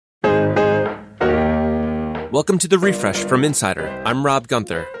Welcome to The Refresh from Insider. I'm Rob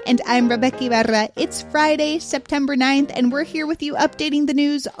Gunther. And I'm Rebecca Ibarra. It's Friday, September 9th, and we're here with you updating the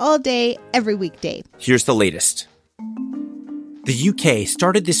news all day, every weekday. Here's the latest. The UK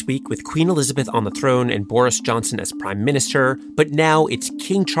started this week with Queen Elizabeth on the throne and Boris Johnson as Prime Minister, but now it's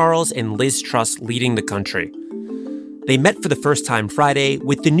King Charles and Liz Truss leading the country. They met for the first time Friday,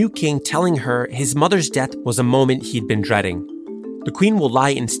 with the new king telling her his mother's death was a moment he'd been dreading. The Queen will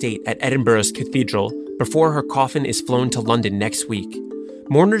lie in state at Edinburgh's cathedral before her coffin is flown to London next week.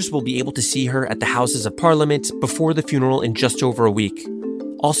 Mourners will be able to see her at the Houses of Parliament before the funeral in just over a week.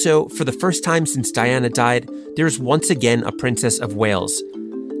 Also, for the first time since Diana died, there's once again a Princess of Wales.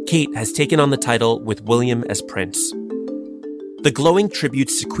 Kate has taken on the title with William as Prince. The glowing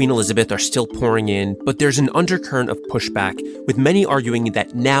tributes to Queen Elizabeth are still pouring in, but there's an undercurrent of pushback, with many arguing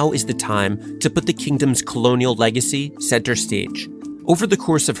that now is the time to put the kingdom's colonial legacy center stage. Over the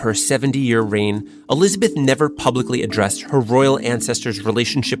course of her 70-year reign, Elizabeth never publicly addressed her royal ancestors'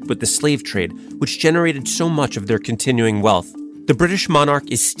 relationship with the slave trade, which generated so much of their continuing wealth. The British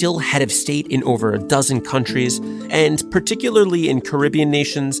monarch is still head of state in over a dozen countries, and particularly in Caribbean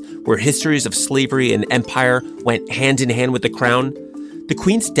nations where histories of slavery and empire went hand in hand with the crown, the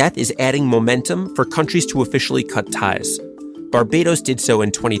Queen's death is adding momentum for countries to officially cut ties. Barbados did so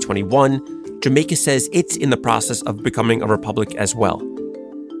in 2021. Jamaica says it's in the process of becoming a republic as well.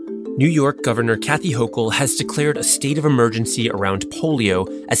 New York Governor Kathy Hochul has declared a state of emergency around polio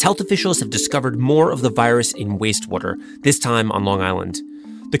as health officials have discovered more of the virus in wastewater, this time on Long Island.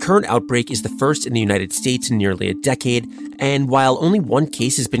 The current outbreak is the first in the United States in nearly a decade, and while only one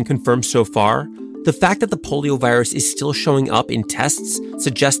case has been confirmed so far, the fact that the polio virus is still showing up in tests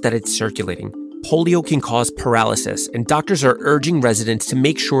suggests that it's circulating. Polio can cause paralysis, and doctors are urging residents to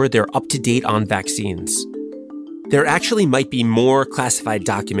make sure they're up to date on vaccines. There actually might be more classified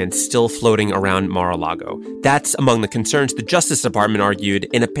documents still floating around Mar-a-Lago. That's among the concerns the Justice Department argued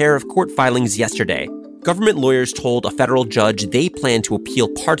in a pair of court filings yesterday. Government lawyers told a federal judge they plan to appeal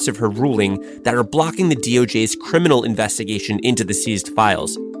parts of her ruling that are blocking the DOJ's criminal investigation into the seized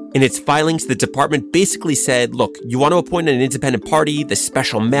files. In its filings, the department basically said, look, you want to appoint an independent party, the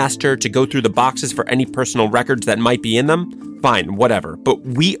special master, to go through the boxes for any personal records that might be in them? Fine, whatever. But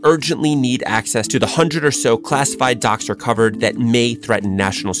we urgently need access to the 100 or so classified docs recovered that may threaten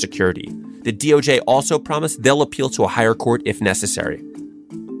national security. The DOJ also promised they'll appeal to a higher court if necessary.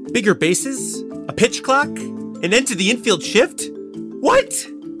 Bigger bases? A pitch clock? An end to the infield shift? What?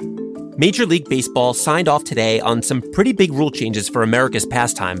 Major League Baseball signed off today on some pretty big rule changes for America's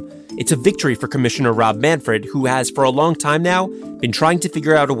pastime. It's a victory for Commissioner Rob Manfred, who has, for a long time now, been trying to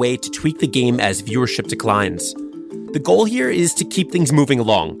figure out a way to tweak the game as viewership declines. The goal here is to keep things moving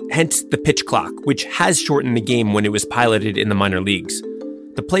along, hence the pitch clock, which has shortened the game when it was piloted in the minor leagues.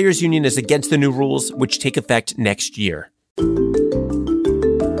 The Players Union is against the new rules, which take effect next year.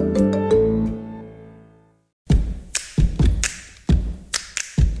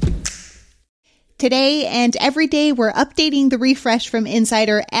 Today and every day, we're updating the Refresh from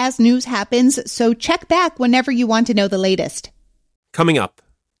Insider as news happens, so check back whenever you want to know the latest. Coming up,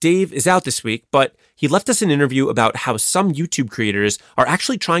 Dave is out this week, but he left us an interview about how some YouTube creators are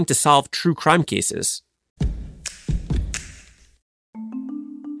actually trying to solve true crime cases.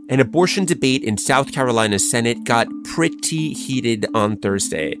 An abortion debate in South Carolina's Senate got pretty heated on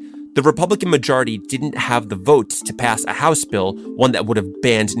Thursday. The Republican majority didn't have the votes to pass a House bill, one that would have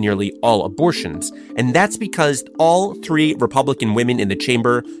banned nearly all abortions. And that's because all three Republican women in the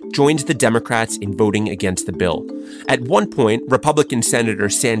chamber joined the Democrats in voting against the bill. At one point, Republican Senator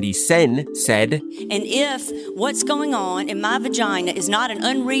Sandy Senn said, "And if what's going on in my vagina is not an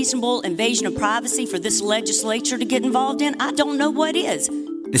unreasonable invasion of privacy for this legislature to get involved in, I don't know what is."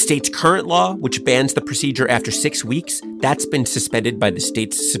 The state's current law, which bans the procedure after 6 weeks, that's been suspended by the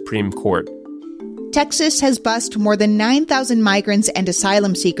state's Supreme Court. Texas has bused more than 9,000 migrants and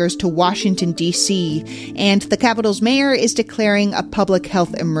asylum seekers to Washington, D.C., and the capital's mayor is declaring a public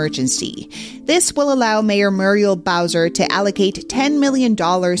health emergency. This will allow Mayor Muriel Bowser to allocate $10 million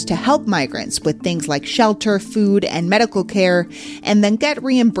to help migrants with things like shelter, food, and medical care, and then get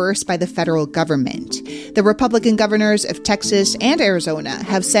reimbursed by the federal government. The Republican governors of Texas and Arizona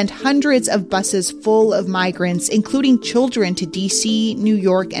have sent hundreds of buses full of migrants, including children, to D.C., New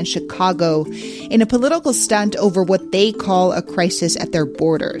York, and Chicago, in a political stunt over what they call a crisis at their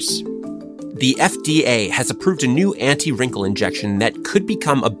borders. The FDA has approved a new anti-wrinkle injection that could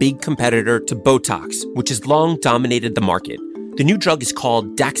become a big competitor to Botox, which has long dominated the market. The new drug is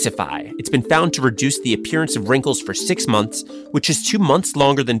called Daxxify. It's been found to reduce the appearance of wrinkles for 6 months, which is 2 months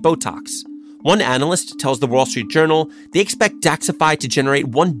longer than Botox. One analyst tells the Wall Street Journal they expect Daxxify to generate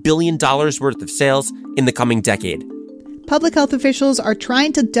 $1 billion worth of sales in the coming decade. Public health officials are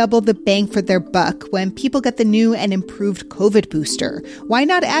trying to double the bang for their buck when people get the new and improved COVID booster. Why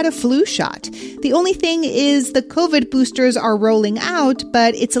not add a flu shot? The only thing is the COVID boosters are rolling out,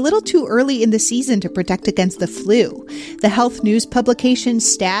 but it's a little too early in the season to protect against the flu. The health news publication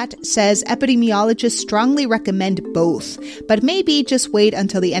Stat says epidemiologists strongly recommend both, but maybe just wait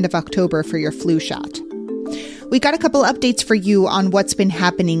until the end of October for your flu shot. We got a couple updates for you on what's been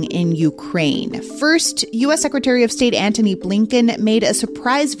happening in Ukraine. First, U.S. Secretary of State Antony Blinken made a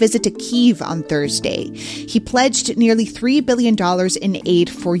surprise visit to Kyiv on Thursday. He pledged nearly $3 billion in aid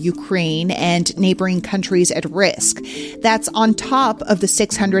for Ukraine and neighboring countries at risk. That's on top of the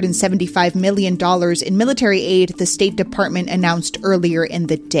 $675 million in military aid the State Department announced earlier in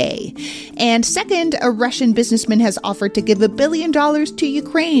the day. And second, a Russian businessman has offered to give $1 billion to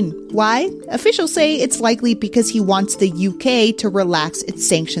Ukraine. Why? Officials say it's likely because he wants the UK to relax its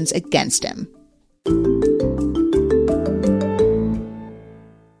sanctions against him.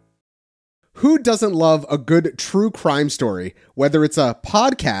 Who doesn't love a good true crime story? Whether it's a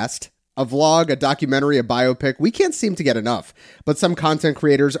podcast, a vlog, a documentary, a biopic, we can't seem to get enough. But some content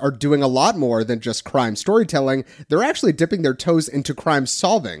creators are doing a lot more than just crime storytelling. They're actually dipping their toes into crime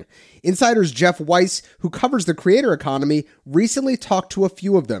solving. Insider's Jeff Weiss, who covers the creator economy, recently talked to a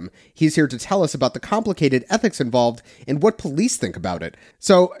few of them. He's here to tell us about the complicated ethics involved and what police think about it.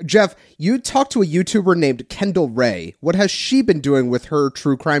 So, Jeff, you talked to a YouTuber named Kendall Ray. What has she been doing with her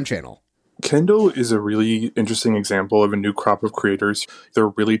true crime channel? Kendall is a really interesting example of a new crop of creators. They're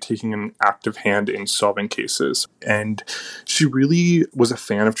really taking an active hand in solving cases. And she really was a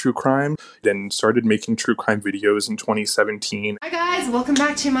fan of true crime and started making true crime videos in 2017. Hi guys, welcome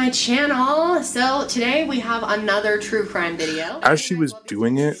back to my channel. So today we have another true crime video. As she was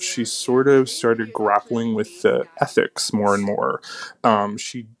doing it, she sort of started grappling with the ethics more and more.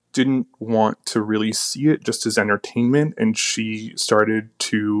 She didn't want to really see it just as entertainment, and she started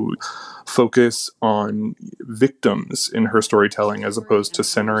to focus on victims in her storytelling as opposed to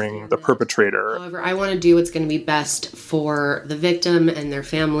centering the perpetrator. However, I want to do what's going to be best for the victim and their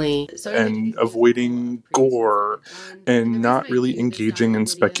family. And avoiding gore and not really engaging in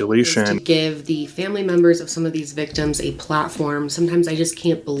speculation. To give the family members of some of these victims a platform. Sometimes I just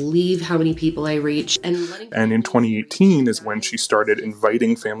can't believe how many people I reach. And in 2018 is when she started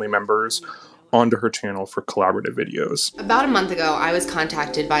inviting family members onto her channel for collaborative videos. About a month ago, I was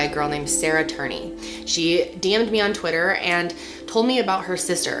contacted by a girl named Sarah Turney. She DM'd me on Twitter and told me about her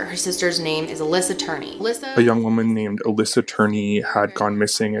sister. Her sister's name is Alyssa Turney. A young woman named Alyssa Turney had gone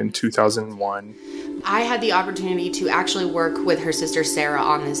missing in 2001. I had the opportunity to actually work with her sister Sarah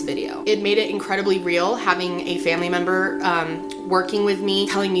on this video. It made it incredibly real having a family member working with me,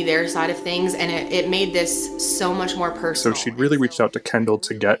 telling me their side of things, and it made this so much more personal. So she'd really reached out to Kendall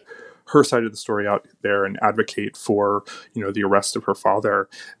to get her side of the story out there and advocate for, the arrest of her father.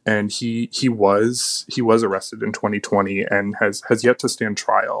 And he was arrested in 2020 and has yet to stand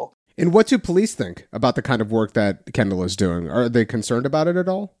trial. And what do police think about the kind of work that Kendall is doing? Are they concerned about it at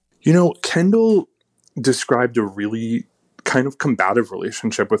all? Kendall described a really kind of combative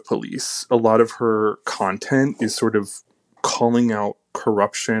relationship with police. A lot of her content is sort of calling out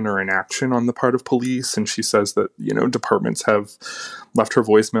corruption or inaction on the part of police. And she says that, departments have left her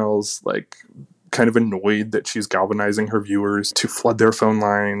voicemails kind of annoyed that she's galvanizing her viewers to flood their phone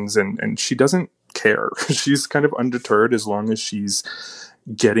lines. And she doesn't care. She's kind of undeterred as long as she's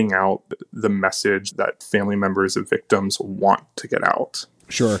getting out the message that family members of victims want to get out.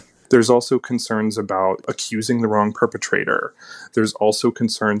 Sure. There's also concerns about accusing the wrong perpetrator. There's also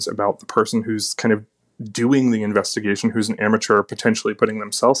concerns about the person who's kind of doing the investigation, who's an amateur, potentially putting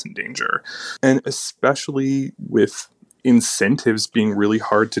themselves in danger. And especially with incentives being really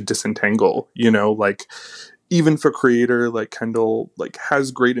hard to disentangle, even if a creator like Kendall,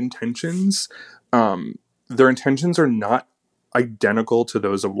 has great intentions, their intentions are not identical to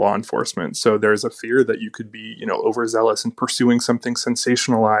those of law enforcement. So there's a fear that you could be, overzealous in pursuing something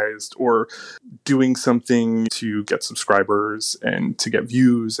sensationalized or doing something to get subscribers and to get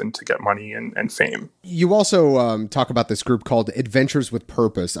views and to get money and fame. You also talk about this group called Adventures with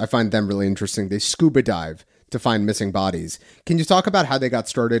Purpose. I find them really interesting. They scuba dive to find missing bodies. Can you talk about how they got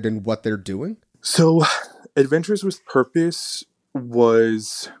started and what they're doing? So Adventures with Purpose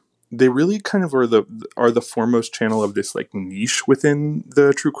was they really kind of are the foremost channel of this like niche within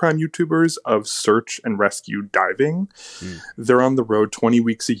the true crime YouTubers of search and rescue diving. They're on the road 20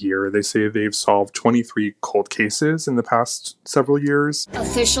 weeks a year. They say they've solved 23 cold cases in the past several years.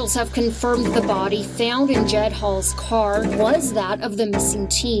 Officials have confirmed the body found in Jed Hall's car was that of the missing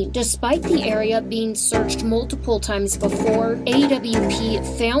teen. Despite the area being searched multiple times before,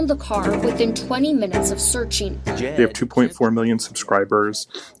 AWP found the car within 20 minutes of searching. They have 2.4 million subscribers,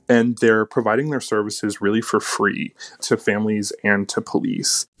 and they're providing their services really for free to families and to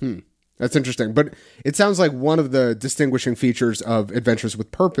police. That's interesting. But it sounds like one of the distinguishing features of Adventures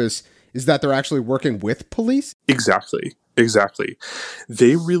with Purpose is that they're actually working with police? Exactly.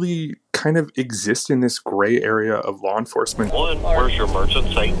 They really kind of exist in this gray area of law enforcement. Where's your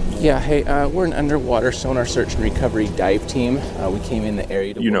emergency? Yeah, hey, we're an underwater sonar search and recovery dive team. We came in the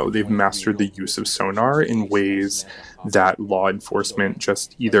area to they've mastered the use of sonar in ways that law enforcement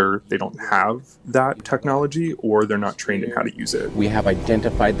just either they don't have that technology or they're not trained in how to use it. We have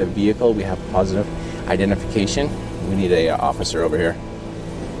identified the vehicle. We have positive identification. We need a officer over here.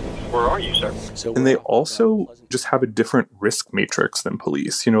 Where are you, sir? And they also just have a different risk matrix than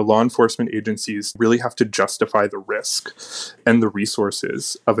police. Law enforcement agencies really have to justify the risk and the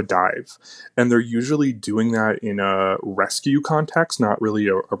resources of a dive. And they're usually doing that in a rescue context, not really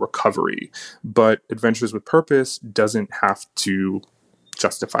a recovery. But Adventures with Purpose doesn't have to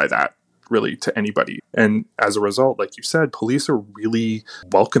justify that really to anybody. And as a result, like you said, police are really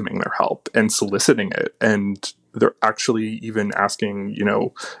welcoming their help and soliciting it. And they're actually even asking,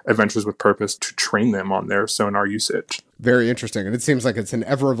 Adventures with Purpose to train them on their sonar usage. Very interesting. And it seems like it's an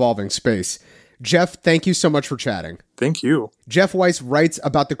ever-evolving space. Jeff, thank you so much for chatting. Thank you. Jeff Weiss writes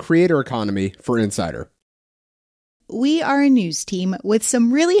about the creator economy for Insider. We are a news team with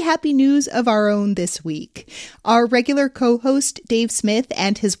some really happy news of our own this week. Our regular co-host, Dave Smith,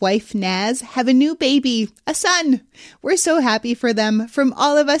 and his wife, Naz, have a new baby, a son. We're so happy for them. From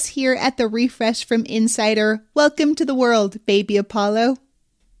all of us here at the Refresh from Insider, welcome to the world, baby Apollo.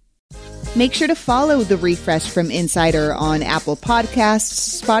 Make sure to follow the Refresh from Insider on Apple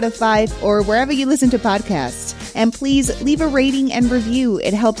Podcasts, Spotify, or wherever you listen to podcasts. And please leave a rating and review.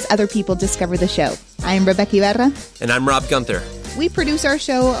 It helps other people discover the show. I'm Rebecca Ibarra. And I'm Rob Gunther. We produce our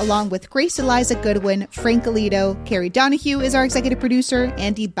show along with Grace Eliza Goodwin, Frank Alito, Carrie Donahue is our executive producer,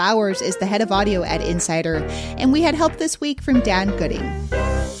 Andy Bowers is the head of audio at Insider, and we had help this week from Dan Gooding.